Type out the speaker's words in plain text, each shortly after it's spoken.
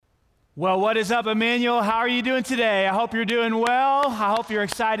Well, what is up, Emmanuel? How are you doing today? I hope you're doing well. I hope you're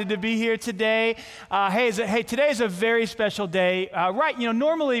excited to be here today. Today is a very special day.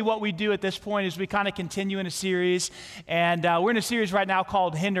 Normally what we do at this point is we kind of continue in a series, and we're in a series right now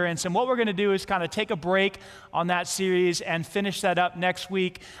called Hindrance, and what we're going to do is kind of take a break on that series and finish that up next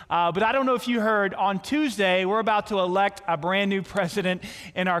week. But I don't know if you heard, on Tuesday, we're about to elect a brand new president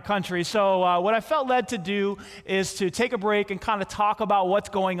in our country. So what I felt led to do is to take a break and kind of talk about what's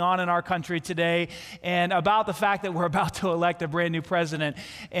going on in our country today and about the fact that we're about to elect a brand new president.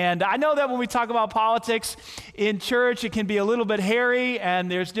 And I know that when we talk about politics in church, it can be a little bit hairy, and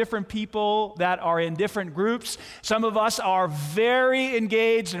there's different people that are in different groups. Some of us are very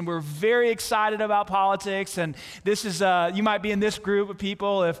engaged and we're very excited about politics, and this is, you might be in this group of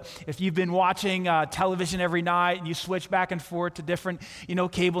people if you've been watching television every night and you switch back and forth to different,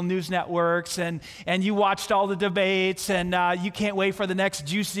 cable news networks, and you watched all the debates, and you can't wait for the next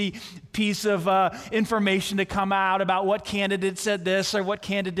juicy piece of information to come out about what candidate said this or what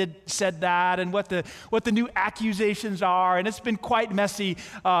candidate said that, and what the new accusations are. And it's been quite messy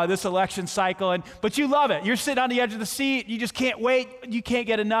this election cycle, but you love it. You're sitting on the edge of the seat. You just can't wait. You can't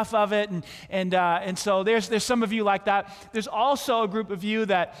get enough of it, and so there's some of you like that. There's also a group of you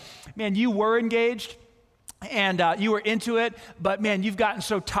that, man, you were engaged and you were into it, but man, you've gotten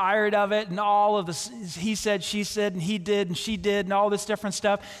so tired of it and all of this he said, she said, and he did and she did and all this different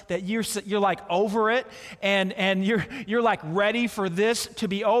stuff that you're like over it, and you're like ready for this to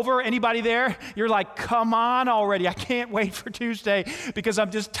be over. Anybody there? You're like, come on already. I can't wait for Tuesday because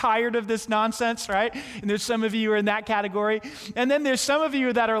I'm just tired of this nonsense, right? And there's some of you who are in that category. And then there's some of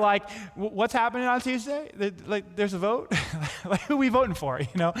you that are like, what's happening on Tuesday? Like, there's a vote? Like, who are we voting for,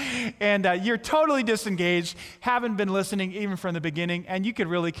 And you're totally disengaged, haven't been listening even from the beginning, and you could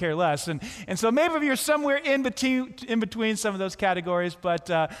really care less. And so maybe you're somewhere in between some of those categories, but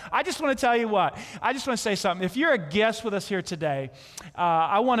I just want to tell you what. I just want to say something. If you're a guest with us here today,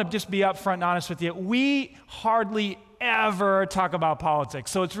 I want to just be upfront and honest with you. We hardly ever talk about politics.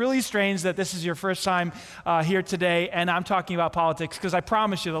 So it's really strange that this is your first time here today and I'm talking about politics, because I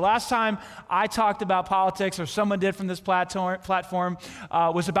promise you the last time I talked about politics, or someone did from this platform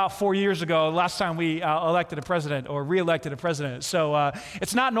was about 4 years ago, last time we elected a president or re-elected a president. So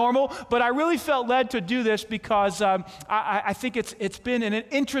it's not normal, but I really felt led to do this because I think it's been an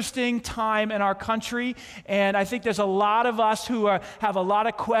interesting time in our country, and I think there's a lot of us who have a lot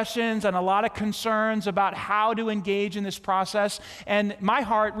of questions and a lot of concerns about how to engage in this process. And my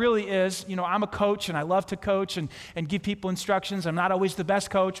heart really is, I'm a coach and I love to coach and give people instructions. I'm not always the best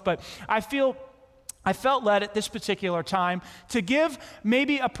coach, but I felt led at this particular time to give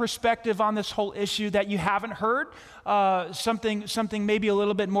maybe a perspective on this whole issue that you haven't heard, something maybe a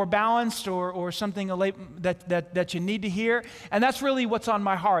little bit more balanced, or something that you need to hear. And that's really what's on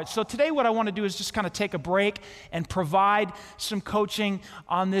my heart. So today what I want to do is just kind of take a break and provide some coaching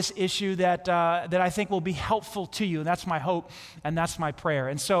on this issue that I think will be helpful to you. And that's my hope and that's my prayer.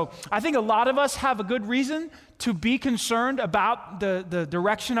 And so I think a lot of us have a good reason to be concerned about the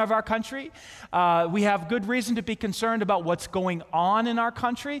direction of our country. We have good reason to be concerned about what's going on in our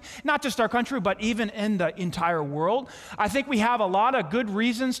country, not just our country, but even in the entire world. I think we have a lot of good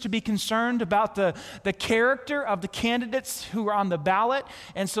reasons to be concerned about the character of the candidates who are on the ballot.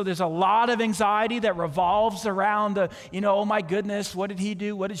 And so there's a lot of anxiety that revolves around oh my goodness, what did he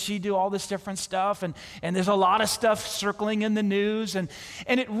do? What did she do? All this different stuff. And there's a lot of stuff circling in the news. And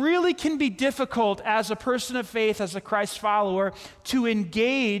it really can be difficult as a person of faith, as a Christ follower, to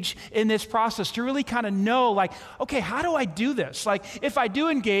engage in this process, to really kind of know, like, okay, how do I do this? Like, if I do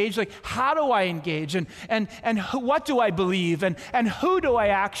engage, like, how do I engage? And what do I believe? And who do I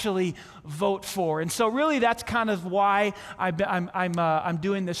actually vote for? And so really that's kind of why I'm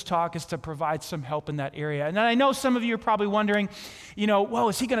doing this talk, is to provide some help in that area. And I know some of you are probably wondering, well,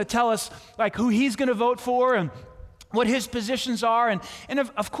 is he going to tell us like who he's going to vote for and what his positions are? And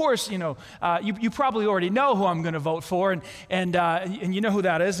of course, you probably already know who I'm going to vote for, and you know who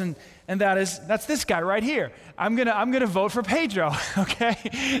that is, and that's this guy right here. I'm gonna vote for Pedro.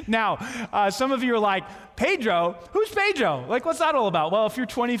 Okay. Now, some of you are like, Pedro? Who's Pedro? Like, what's that all about? Well, if you're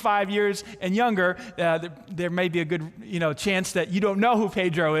 25 years and younger, there may be a good chance that you don't know who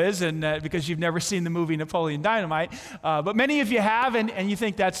Pedro is, and because you've never seen the movie Napoleon Dynamite. But many of you have, and you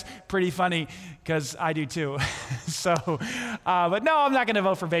think that's pretty funny, because I do too. But no, I'm not going to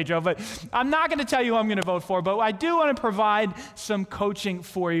vote for Pedro. But I'm not going to tell you who I'm going to vote for. But I do want to provide some coaching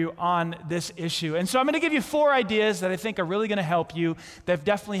for you on this issue. And so I'm going to give you 4 ideas that I think are really going to help you, that have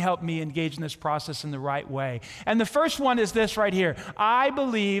definitely helped me engage in this process in the right way. And the first one is this right here. I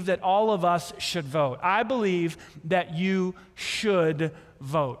believe that all of us should vote. I believe that you should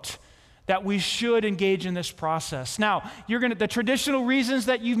vote. that we should engage in this process. Now, the traditional reasons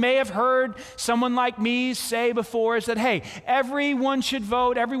that you may have heard someone like me say before is that, hey, everyone should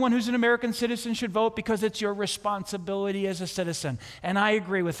vote, everyone who's an American citizen should vote because it's your responsibility as a citizen. And I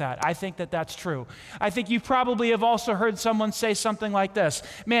agree with that. I think that that's true. I think you probably have also heard someone say something like this: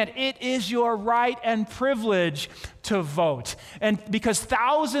 man, it is your right and privilege to vote. And because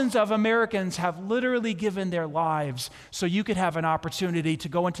thousands of Americans have literally given their lives so you could have an opportunity to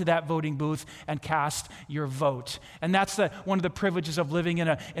go into that voting booth and cast your vote. And that's one of the privileges of living in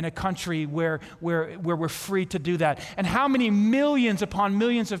a country where we're free to do that. And how many millions upon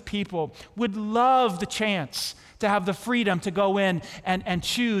millions of people would love the chance to have the freedom to go in and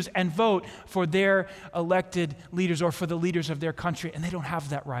choose and vote for their elected leaders or for the leaders of their country, and they don't have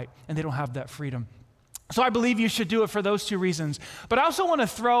that right and they don't have that freedom. So I believe you should do it for those two reasons. But I also want to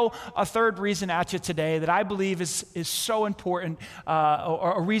throw a third reason at you today that I believe is so important,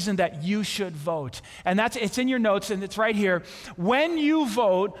 or a reason that you should vote. And it's in your notes, and it's right here. When you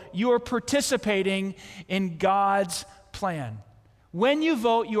vote, you are participating in God's plan. When you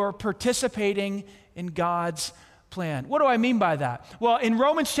vote, you are participating in God's plan. What do I mean by that? Well, in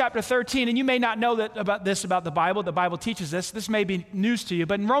Romans chapter 13, and you may not know about the Bible teaches this may be news to you,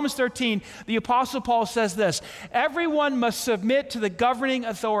 but in Romans 13, the Apostle Paul says this: everyone must submit to the governing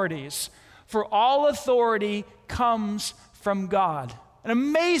authorities, for all authority comes from God. An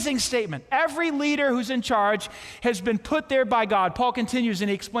amazing statement. Every leader who's in charge has been put there by God. Paul continues and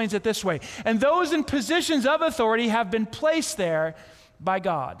he explains it this way: and those in positions of authority have been placed there by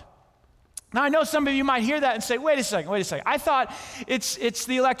God. Now, I know some of you might hear that and say, wait a second. I thought it's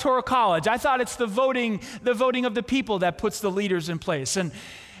the Electoral College. I thought it's the voting of the people that puts the leaders in place. And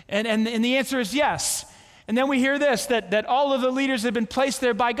the answer is yes. And then we hear this, that all of the leaders have been placed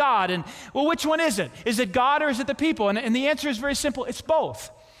there by God. And, well, which one is it? Is it God or is it the people? And the answer is very simple. It's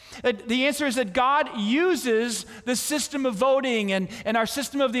both. The answer is that God uses the system of voting and our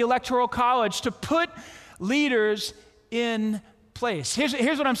system of the Electoral College to put leaders in place.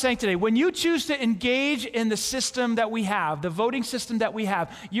 Here's what I'm saying today. When you choose to engage in the system that we have, the voting system that we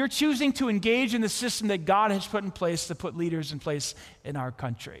have, you're choosing to engage in the system that God has put in place to put leaders in place in our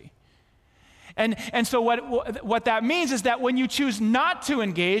country. And so what that means is that when you choose not to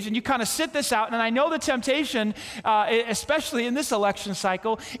engage and you kind of sit this out, and I know the temptation, especially in this election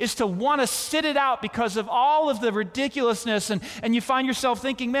cycle, is to want to sit it out because of all of the ridiculousness, and you find yourself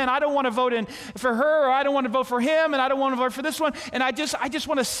thinking, man, I don't want to vote for her, or I don't want to vote for him, and I don't want to vote for this one, and I just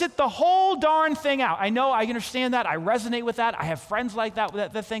want to sit the whole darn thing out. I know, I understand that, I resonate with that, I have friends like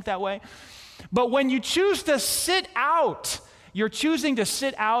that think that way. But when you choose to sit out, you're choosing to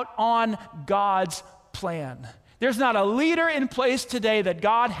sit out on God's plan. There's not a leader in place today that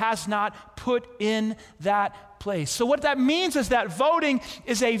God has not put in that place. So what that means is that voting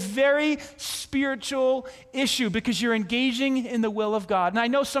is a very spiritual issue because you're engaging in the will of God. And I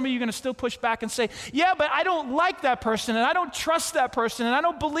know some of you are going to still push back and say, yeah, but I don't like that person, and I don't trust that person, and I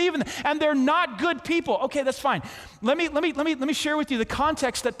don't believe in them, and they're not good people. Okay, that's fine. Let me share with you the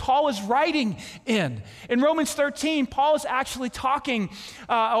context that Paul is writing in. In Romans 13, Paul is actually talking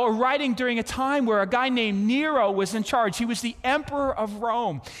or writing during a time where a guy named Nero was in charge. He was the emperor of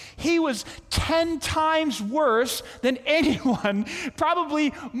Rome. He was 10 times worse than anyone,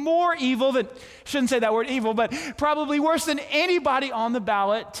 probably more evil than, shouldn't say that word evil, but probably worse than anybody on the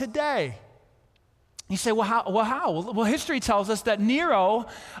ballot today. You say, well, how? Well, history tells us that Nero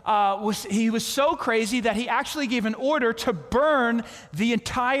was so crazy that he actually gave an order to burn the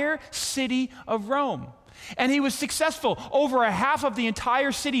entire city of Rome. And he was successful. Over a half of the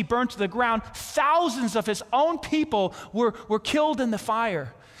entire city burned to the ground. Thousands of his own people were killed in the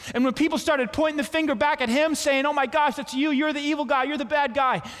fire. And when people started pointing the finger back at him, saying, oh my gosh, that's you, you're the evil guy, you're the bad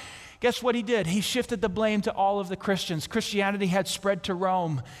guy, guess what he did? He shifted the blame to all of the Christians. Christianity had spread to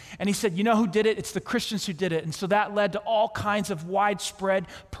Rome. And he said, you know who did it? It's the Christians who did it. And so that led to all kinds of widespread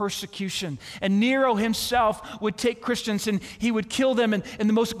persecution. And Nero himself would take Christians and he would kill them in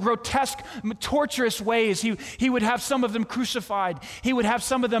the most grotesque, torturous ways. He would have some of them crucified. He would have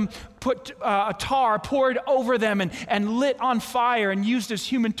some of them put a tar poured over them and lit on fire and used as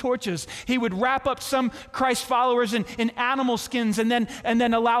human torches. He would wrap up some Christ followers in animal skins and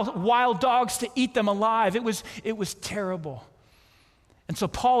then allow wild dogs to eat them alive. It was terrible. And so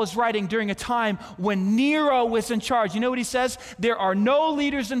Paul is writing during a time when Nero was in charge. You know what he says? There are no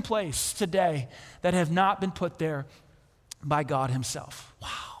leaders in place today that have not been put there by God himself.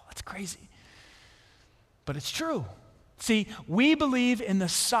 Wow, that's crazy. But it's true. See, we believe in the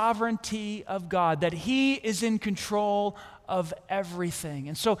sovereignty of God, that he is in control of everything.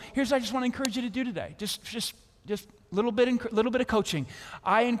 And so here's what I just want to encourage you to do today. Just little bit of coaching.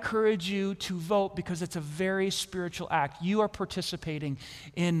 I encourage you to vote because it's a very spiritual act. You are participating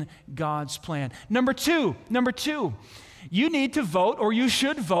in God's plan. Number two, you need to vote, or you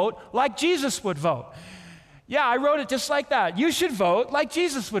should vote like Jesus would vote. Yeah, I wrote it just like that. You should vote like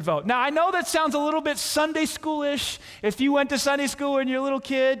Jesus would vote. Now, I know that sounds a little bit Sunday schoolish. If you went to Sunday school when you're a little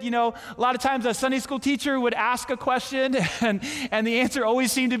kid, a lot of times a Sunday school teacher would ask a question and the answer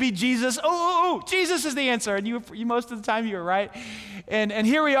always seemed to be Jesus. Oh, Jesus is the answer. And you most of the time you were right. And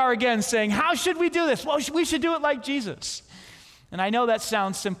here we are again saying, how should we do this? Well, we should do it like Jesus. And I know that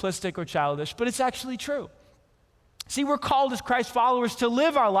sounds simplistic or childish, but it's actually true. See, we're called as Christ followers to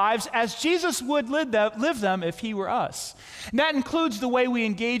live our lives as Jesus would live them if he were us. And that includes the way we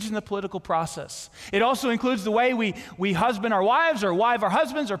engage in the political process. It also includes the way we husband our wives, or wife our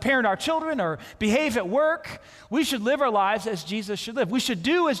husbands, or parent our children, or behave at work. We should live our lives as Jesus should live. We should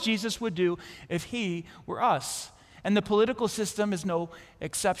do as Jesus would do if he were us. And the political system is no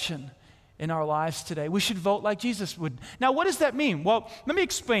exception in our lives today. We should vote like Jesus would. Now, what does that mean? Well, let me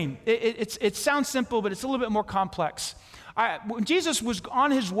explain. It sounds simple, but it's a little bit more complex. When Jesus was on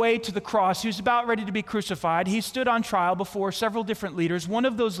his way to the cross, he was about ready to be crucified. He stood on trial before several different leaders. One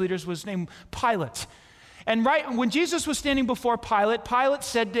of those leaders was named Pilate. And when Jesus was standing before Pilate, Pilate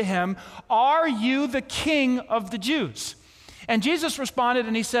said to him, "Are you the king of the Jews?" And Jesus responded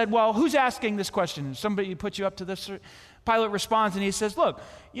and he said, "Well, who's asking this question? Somebody put you up to this?" Pilate responds and he says, "Look,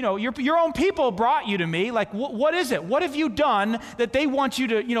 your own people brought you to me. Like, what is it? What have you done that they want you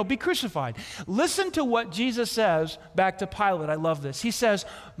to, be crucified?" Listen to what Jesus says back to Pilate. I love this. He says,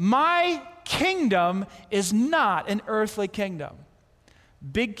 "My kingdom is not an earthly kingdom."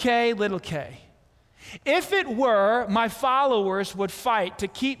 Big K, little k. "If it were, my followers would fight to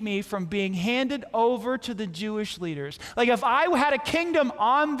keep me from being handed over to the Jewish leaders." Like, if I had a kingdom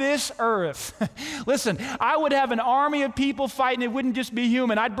on this earth, listen, I would have an army of people fighting. It wouldn't just be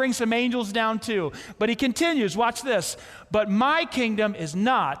human. I'd bring some angels down too. But he continues, watch this. "But my kingdom is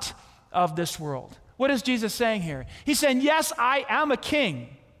not of this world." What is Jesus saying here? He's saying, yes, I am a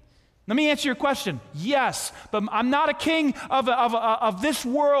king. Let me answer your question. Yes, but I'm not a king of this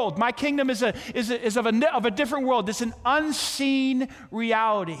world. My kingdom is of a different world. It's an unseen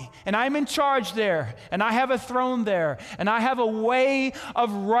reality. And I'm in charge there. And I have a throne there. And I have a way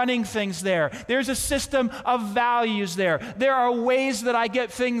of running things there. There's a system of values there. There are ways that I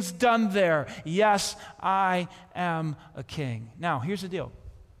get things done there. Yes, I am a king. Now, here's the deal.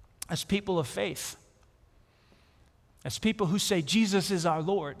 As people of faith, as people who say Jesus is our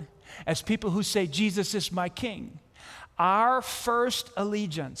Lord, as people who say Jesus is my king, our first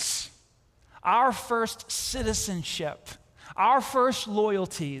allegiance, our first citizenship, our first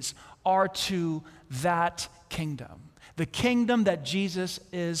loyalties are to that kingdom, the kingdom that Jesus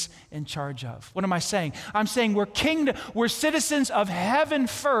is in charge of. What am I saying? I'm saying we're citizens of heaven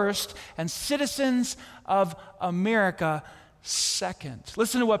first and citizens of America second.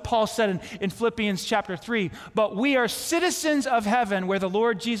 Listen to what Paul said in Philippians chapter 3. "But we are citizens of heaven where the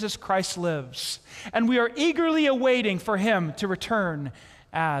Lord Jesus Christ lives, and we are eagerly awaiting for him to return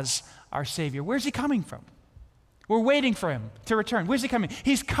as our Savior." Where's he coming from? We're waiting for him to return. Where's he coming?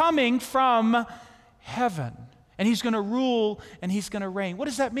 He's coming from heaven, and he's going to rule and he's going to reign. What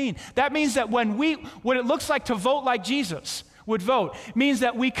does that mean? That means that what it looks like to vote like Jesus would vote means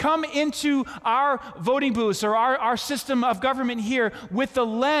that we come into our voting booths or our system of government here with the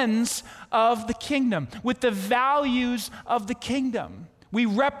lens of the kingdom, with the values of the kingdom. We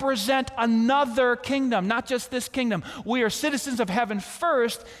represent another kingdom, not just this kingdom. We are citizens of heaven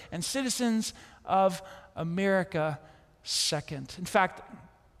first and citizens of America second. In fact,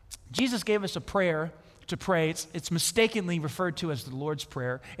 Jesus gave us a prayer to pray. It's mistakenly referred to as the Lord's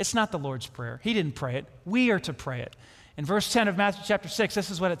Prayer. It's not the Lord's Prayer. He didn't pray it. We are to pray it. In verse 10 of Matthew chapter 6,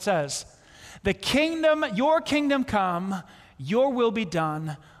 this is what it says. Your kingdom come, your will be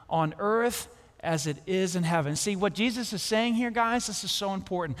done on earth as it is in heaven." See, what Jesus is saying here, guys, this is so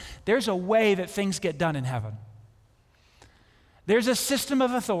important. There's a way that things get done in heaven. There's a system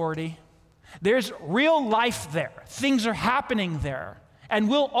of authority. There's real life there. Things are happening there and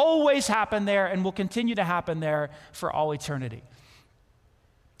will always happen there and will continue to happen there for all eternity.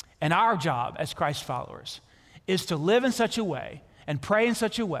 And our job as Christ followers is to live in such a way and pray in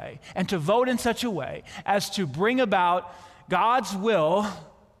such a way and to vote in such a way as to bring about God's will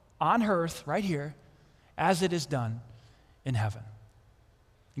on earth right here as it is done in heaven.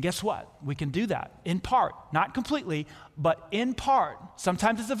 And guess what? We can do that in part, not completely, but in part,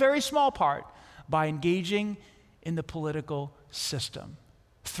 sometimes it's a very small part, by engaging in the political system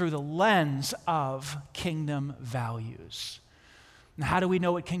through the lens of kingdom values. And how do we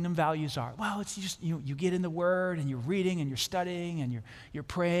know what kingdom values are? Well, it's just, you get in the Word and you're reading and you're studying and you're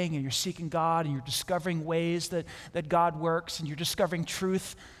praying and you're seeking God and you're discovering ways that God works and you're discovering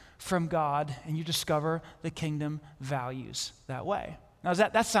truth from God and you discover the kingdom values that way. Now,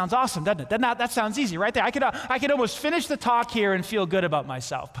 that sounds awesome, doesn't it? That sounds easy right there. I could almost finish the talk here and feel good about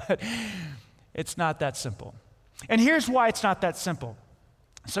myself, but it's not that simple. And here's why it's not that simple.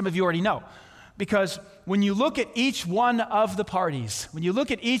 Some of you already know. Because when you look at each one of the parties, when you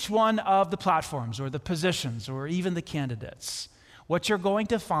look at each one of the platforms or the positions or even the candidates, what you're going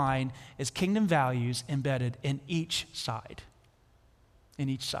to find is kingdom values embedded in each side. In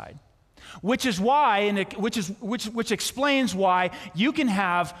each side. Which is why, which explains why you can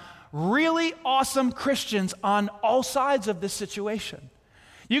have really awesome Christians on all sides of this situation.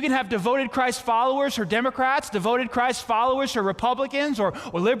 You can have devoted Christ followers who are Democrats, devoted Christ followers who are Republicans or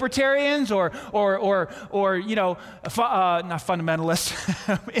libertarians or not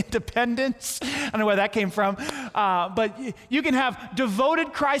fundamentalists, independents. I don't know where that came from. But you can have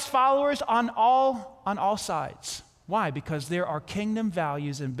devoted Christ followers on all sides. Why? Because there are kingdom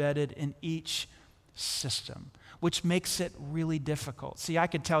values embedded in each system, which makes it really difficult. See, I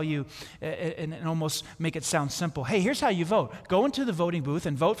could tell you and almost make it sound simple. Hey, here's how you vote. Go into the voting booth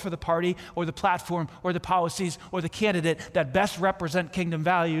and vote for the party or the platform or the policies or the candidate that best represent kingdom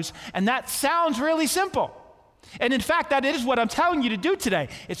values. And that sounds really simple. And in fact, that is what I'm telling you to do today.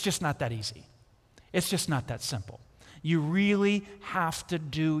 It's just not that easy. It's just not that simple. You really have to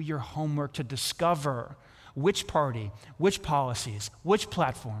do your homework to discover which party, which policies, which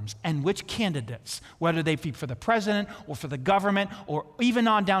platforms, and which candidates, whether they be for the president or for the government or even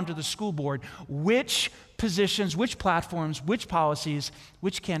on down to the school board, which positions, which platforms, which policies,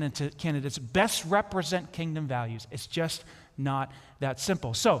 which candidates best represent kingdom values. It's just not that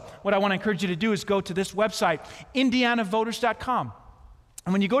simple. So what I want to encourage you to do is go to this website, indianavoters.com.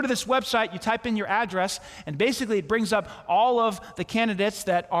 And when you go to this website, you type in your address, and basically it brings up all of the candidates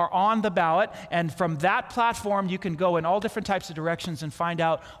that are on the ballot. And from that platform, you can go in all different types of directions and find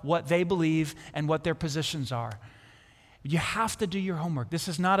out what they believe and what their positions are. You have to do your homework. This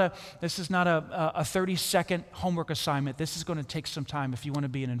is not a 30-second homework assignment. This is going to take some time if you want to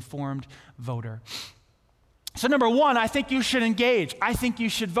be an informed voter. So number one, I think you should engage. I think you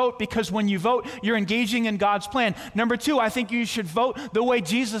should vote because when you vote, you're engaging in God's plan. Number two, I think you should vote the way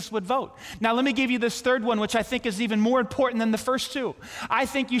Jesus would vote. Now let me give you this third one, which I think is even more important than the first two. I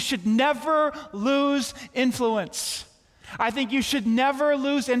think you should never lose influence. I think you should never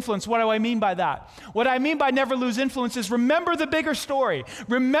lose influence. What do I mean by that? What I mean by never lose influence is remember the bigger story.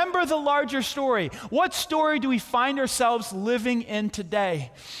 Remember the larger story. What story do we find ourselves living in today?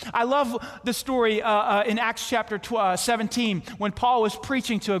 I love the story in Acts chapter 17 when Paul was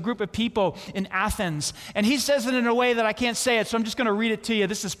preaching to a group of people in Athens. And he says it in a way that I can't say it, so I'm just going to read it to you.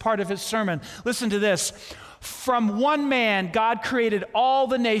 This is part of his sermon. Listen to this. From one man, God created all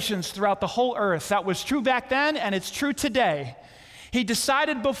the nations throughout the whole earth. That was true back then, and it's true today. He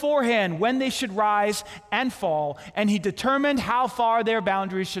decided beforehand when they should rise and fall, and he determined how far their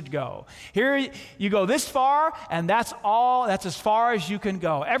boundaries should go. Here you go this far, and that's as far as you can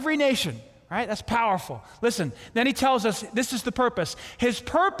go. Every nation, right? That's powerful. Listen, then he tells us this is the purpose. His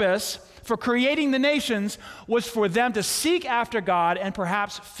purpose for creating the nations was for them to seek after God and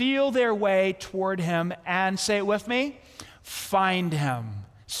perhaps feel their way toward him and, say it with me, find him.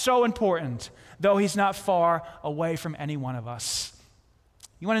 So important, though he's not far away from any one of us.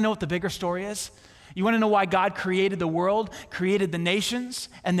 You want to know what the bigger story is? You want to know why God created the world, created the nations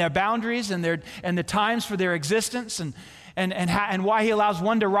and their boundaries and the times for their existence and why he allows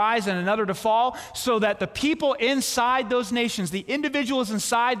one to rise and another to fall, so that the people inside those nations, the individuals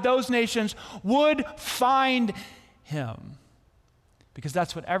inside those nations would find him. Because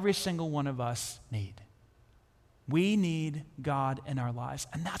that's what every single one of us need. We need God in our lives,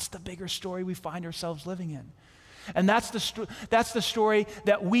 and that's the bigger story we find ourselves living in. And that's the story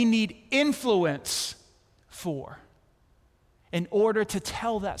that we need influence for. In order to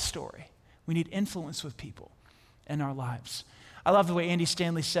tell that story, we need influence with people in our lives. I love the way Andy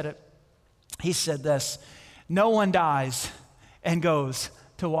Stanley said it. He said this: no one dies and goes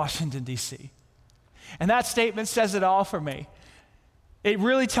to Washington, D.C. And that statement says it all for me. It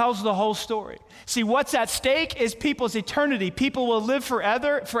really tells the whole story. See, what's at stake is people's eternity. People will live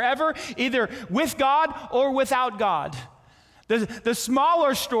forever, either with God or without God. The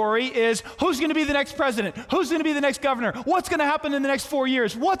smaller story is who's going to be the next president? Who's going to be the next governor? What's going to happen in the next 4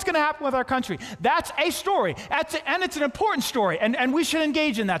 years? What's going to happen with our country? That's a story, and it's an important story, and we should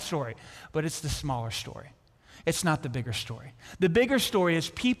engage in that story. But it's the smaller story. It's not the bigger story. The bigger story is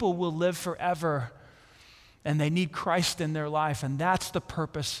people will live forever And they need Christ in their life, and that's the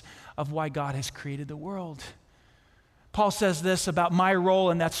purpose of why God has created the world. Paul says this about my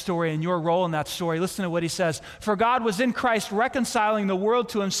role in that story and your role in that story. Listen to what he says. For God was in Christ reconciling the world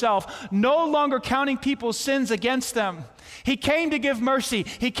to himself, no longer counting people's sins against them. He came to give mercy.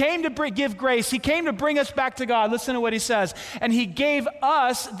 He came to give grace. He came to bring us back to God. Listen to what he says. And he gave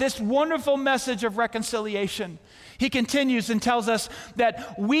us this wonderful message of reconciliation. He continues and tells us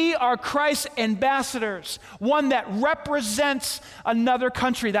that we are Christ's ambassadors, one that represents another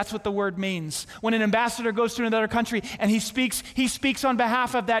country. That's what the word means. When an ambassador goes to another country and he speaks on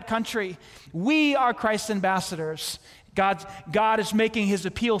behalf of that country. We are Christ's ambassadors. God is making his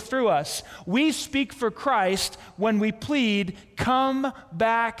appeal through us. We speak for Christ when we plead, come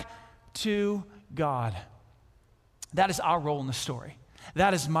back to God. That is our role in the story.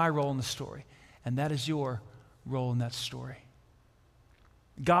 That is my role in the story. And that is your role in that story.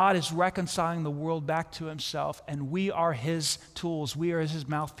 God is reconciling the world back to himself, and we are his tools. We are his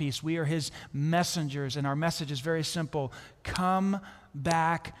mouthpiece. We are his messengers, and our message is very simple. Come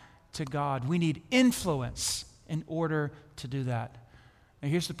back to God. We need influence in order to do that. Now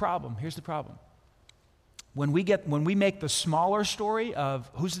here's the problem. When we make the smaller story of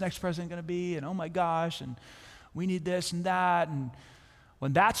who's the next president going to be, and oh my gosh, and we need this and that, and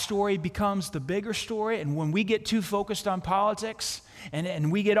when that story becomes the bigger story, and when we get too focused on politics,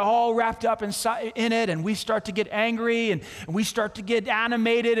 and we get all wrapped up in it, and we start to get angry, and we start to get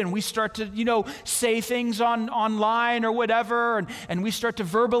animated, and we start to, say things online or whatever, and we start to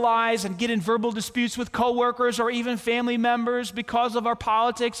verbalize and get in verbal disputes with coworkers or even family members because of our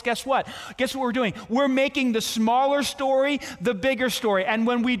politics, guess what? Guess what we're doing? We're making the smaller story the bigger story. And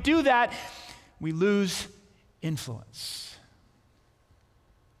when we do that, we lose influence.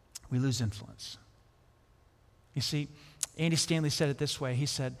 We lose influence. You see, Andy Stanley said it this way. He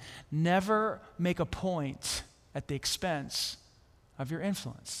said, never make a point at the expense of your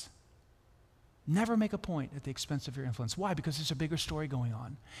influence. Never make a point at the expense of your influence. Why? Because there's a bigger story going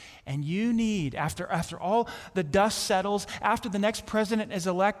on. And you need, after all the dust settles, after the next president is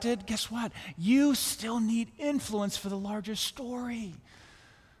elected, guess what? You still need influence for the larger story.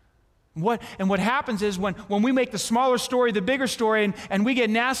 What happens is when we make the smaller story the bigger story, and we get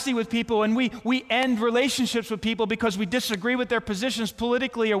nasty with people, and we end relationships with people because we disagree with their positions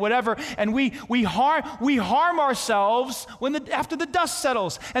politically or whatever, and we harm ourselves after the dust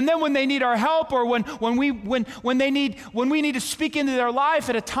settles. And then when they need our help, or when we need to speak into their life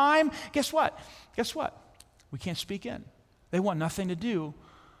at a time, guess what? We can't speak in. They want nothing to do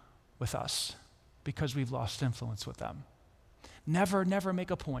with us because we've lost influence with them. Never make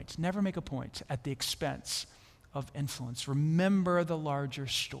a point. Never make a point at the expense of influence. Remember the larger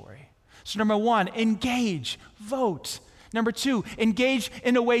story. So number one, engage, vote. Number two, engage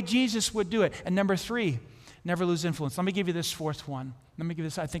in a way Jesus would do it. And number three, never lose influence. Let me give you this fourth one.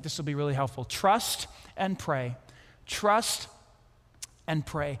 I think this will be really helpful. Trust and pray. Trust and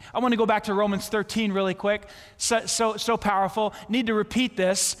pray. I want to go back to Romans 13 really quick. So powerful. Need to repeat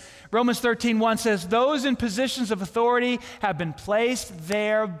this. Romans 13:1 says, those in positions of authority have been placed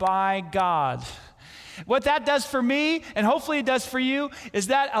there by God. What that does for me, and hopefully it does for you, is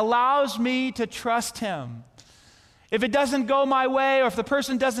that allows me to trust him. If it doesn't go my way, or if the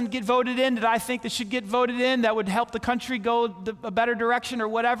person doesn't get voted in that I think that should get voted in, that would help the country go a better direction or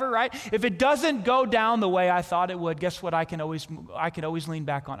whatever, right? If it doesn't go down the way I thought it would, guess what I can always lean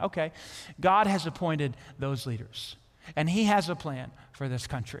back on? Okay, God has appointed those leaders, and he has a plan for this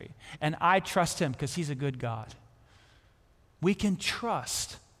country, and I trust him because he's a good God. We can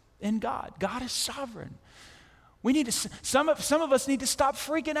trust in God. God is sovereign. We need to. Some of us need to stop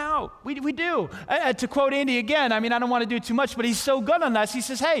freaking out. We do. To quote Andy again, I don't want to do too much, but he's so good on this. He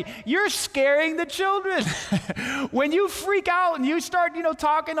says, "Hey, you're scaring the children. When you freak out and you start,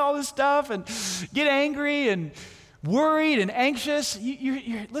 talking all this stuff and get angry and worried and anxious,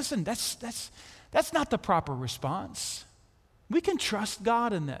 you're listen. That's not the proper response. We can trust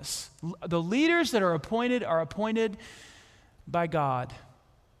God in this. The leaders that are appointed by God."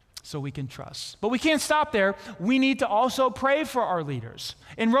 So we can trust. But we can't stop there. We need to also pray for our leaders.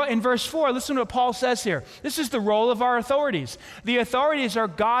 In verse 4, listen to what Paul says here. This is the role of our authorities. The authorities are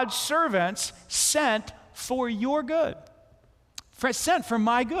God's servants sent for your good. Sent for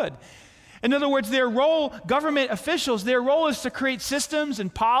my good. In other words, their role, government officials, their role is to create systems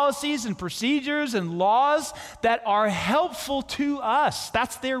and policies and procedures and laws that are helpful to us.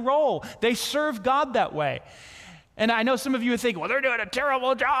 That's their role. They serve God that way. And I know some of you would think, well, they're doing a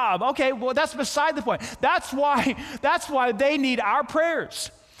terrible job. Okay, well, that's beside the point. That's why they need our prayers.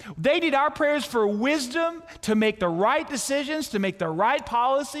 They need our prayers for wisdom to make the right decisions, to make the right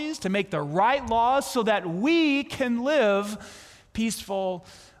policies, to make the right laws so that we can live peaceful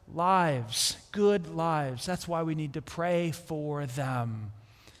lives, good lives. That's why we need to pray for them.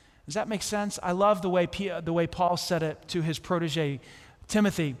 Does that make sense? I love the way Paul said it to his protege,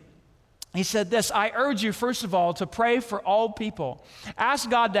 Timothy. He said this, I urge you, first of all, to pray for all people. Ask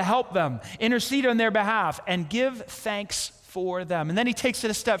God to help them, intercede on their behalf, and give thanks for them. And then he takes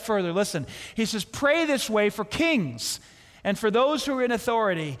it a step further. Listen, he says, pray this way for kings and for those who are in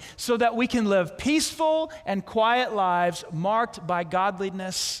authority so that we can live peaceful and quiet lives marked by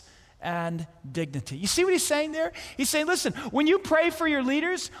godliness and dignity. You see what he's saying there? He's saying, listen, when you pray for your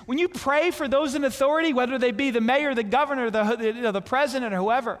leaders, when you pray for those in authority, whether they be the mayor, the governor, the president, or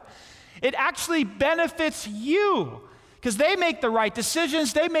whoever, it actually benefits you because they make the right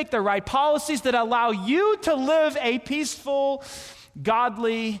decisions, they make the right policies that allow you to live a peaceful,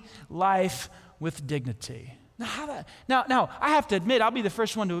 godly life with dignity. Now, I have to admit, I'll be the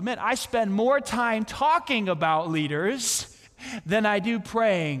first one to admit, I spend more time talking about leaders than I do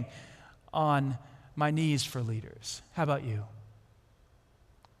praying on my knees for leaders. How about you?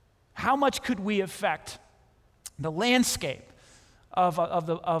 How much could we affect the landscape of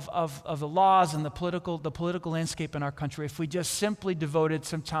the laws and the political landscape in our country if we just simply devoted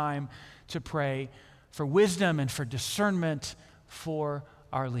some time to pray for wisdom and for discernment for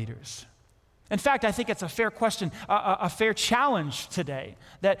our leaders? In fact, I think it's a fair question, a fair challenge today,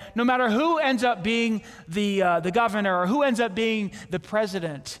 that no matter who ends up being the governor or who ends up being the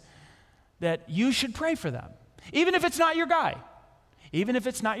president, that you should pray for them. Even if it's not your guy, even if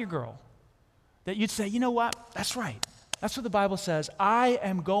it's not your girl, that you'd say, you know what, that's right. That's what the Bible says. I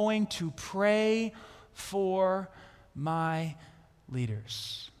am going to pray for my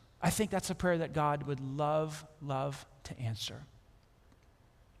leaders. I think that's a prayer that God would love to answer.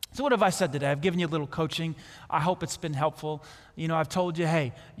 So what have I said today? I've given you a little coaching. I hope it's been helpful. You know, I've told you,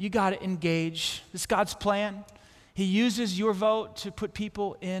 hey, you got to engage. It's God's plan. He uses your vote to put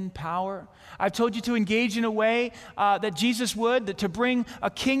people in power. I've told you to engage in a way that Jesus would, that to bring a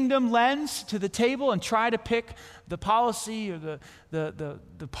kingdom lens to the table and try to pick the policy or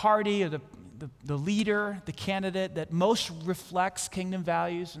the party or the leader, the candidate that most reflects kingdom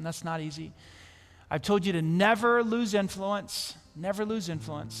values, and that's not easy. I've told you to never lose influence, never lose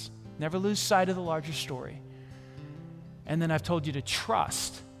sight of the larger story. And then I've told you to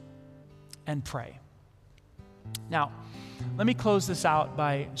trust and pray. Now, let me close this out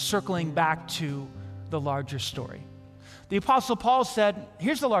by circling back to the larger story. The Apostle Paul said,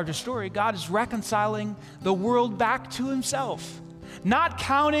 here's the larger story. God is reconciling the world back to himself, not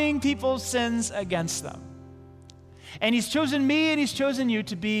counting people's sins against them. And he's chosen me and he's chosen you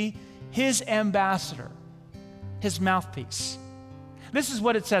to be his ambassador, his mouthpiece. This is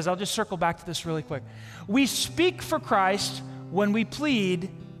what it says. I'll just circle back to this really quick. We speak for Christ when we plead,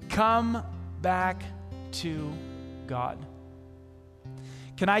 come back to God.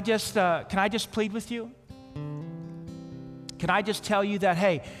 Can I just plead with you? Can I just tell you that,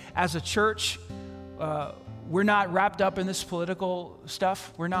 hey, as a church, we're not wrapped up in this political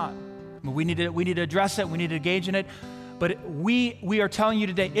stuff. We're not. We need to address it. We need to engage in it. But we are telling you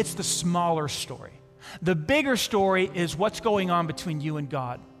today, it's the smaller story. The bigger story is what's going on between you and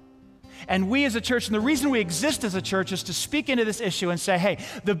God. And we as a church, and the reason we exist as a church is to speak into this issue and say, hey,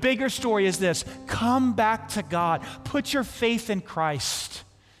 the bigger story is this. Come back to God. Put your faith in Christ.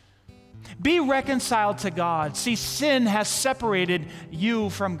 Be reconciled to God. See, sin has separated you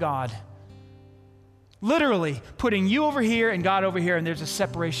from God. Literally putting you over here and God over here, and there's a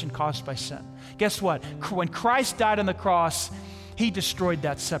separation caused by sin. Guess what? When Christ died on the cross, he destroyed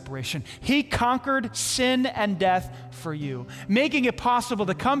that separation. He conquered sin and death for you, making it possible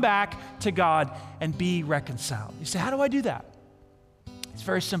to come back to God and be reconciled. You say, how do I do that? It's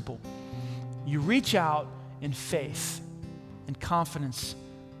very simple. You reach out in faith and confidence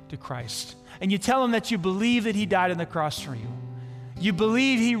to Christ. And you tell him that you believe that he died on the cross for you. You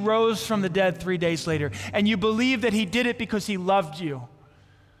believe he rose from the dead 3 days later. And you believe that he did it because he loved you.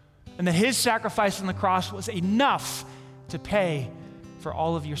 And that his sacrifice on the cross was enough to pay for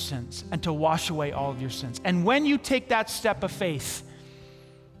all of your sins and to wash away all of your sins. And when you take that step of faith,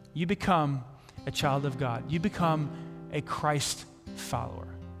 you become a child of God. You become a Christ follower.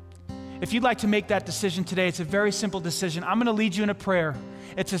 If you'd like to make that decision today, it's a very simple decision. I'm going to lead you in a prayer.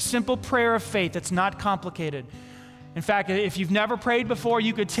 It's a simple prayer of faith. It's not complicated. In fact, if you've never prayed before,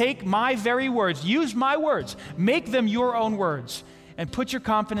 you could take my very words, use my words, make them your own words, and put your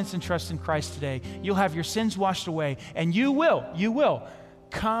confidence and trust in Christ today. You'll have your sins washed away, and you will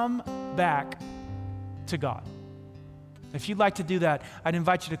come back to God. If you'd like to do that, I'd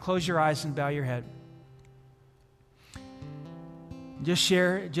invite you to close your eyes and bow your head. Just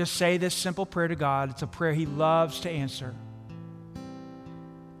say this simple prayer to God. It's a prayer He loves to answer.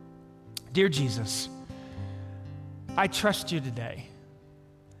 Dear Jesus, I trust You today.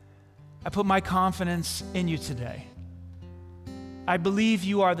 I put my confidence in You today. I believe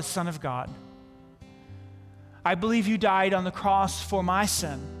You are the Son of God. I believe You died on the cross for my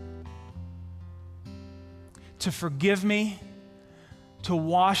sin, to forgive me, to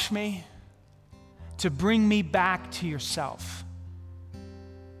wash me, to bring me back to Yourself.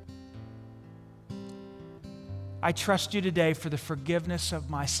 I trust You today for the forgiveness of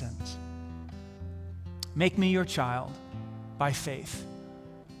my sins. Make me Your child by faith.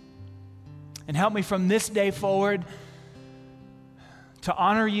 And help me from this day forward to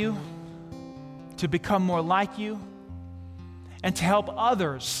honor You, to become more like You, and to help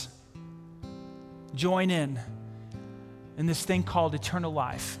others join in this thing called eternal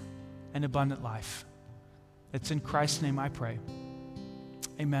life and abundant life. It's in Christ's name I pray.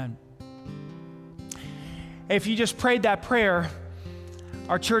 Amen. If you just prayed that prayer,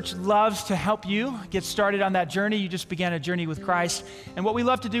 our church loves to help you get started on that journey. You just began a journey with Christ. And what we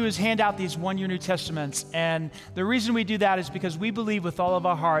love to do is hand out these one-year New Testaments. And the reason we do that is because we believe with all of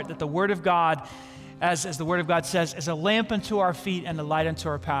our heart that the Word of God, as the Word of God says, is a lamp unto our feet and a light unto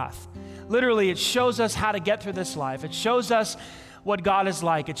our path. Literally, it shows us how to get through this life. It shows us what God is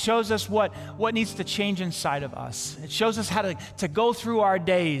like. It shows us what needs to change inside of us. It shows us how to go through our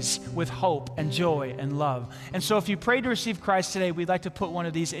days with hope and joy and love. And so if you prayed to receive Christ today, we'd like to put one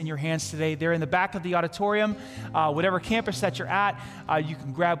of these in your hands today. They're in the back of the auditorium. Whatever campus that you're at, you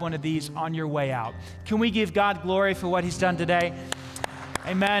can grab one of these on your way out. Can we give God glory for what He's done today?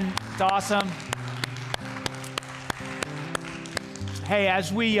 Amen. It's awesome. Hey,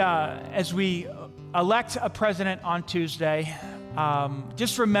 as we elect a president on Tuesday,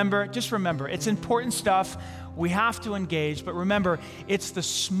 just remember, it's important stuff. We have to engage, but remember, it's the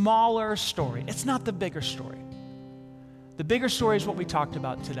smaller story. It's not the bigger story. The bigger story is what we talked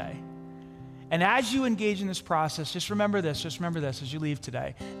about today. And as you engage in this process, just remember this as you leave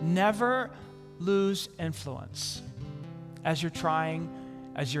today. Never lose influence as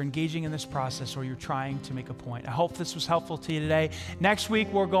you're engaging in this process or you're trying to make a point. I hope this was helpful to you today. Next week,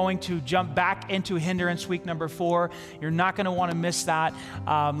 we're going to jump back into Hindrance week number 4. You're not going to want to miss that.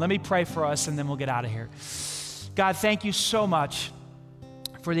 Let me pray for us and then we'll get out of here. God, thank You so much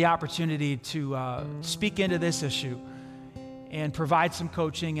for the opportunity to speak into this issue and provide some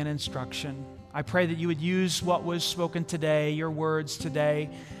coaching and instruction. I pray that You would use what was spoken today, Your words today,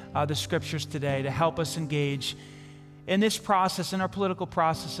 the scriptures today, to help us engage in this process, in our political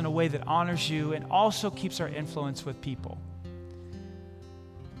process, in a way that honors You and also keeps our influence with people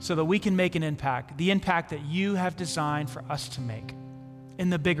so that we can make an impact, the impact that You have designed for us to make in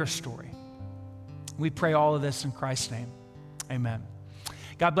the bigger story. We pray all of this in Christ's name. Amen.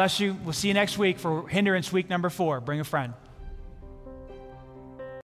 God bless you. We'll see you next week for Hindrance week number 4. Bring a friend.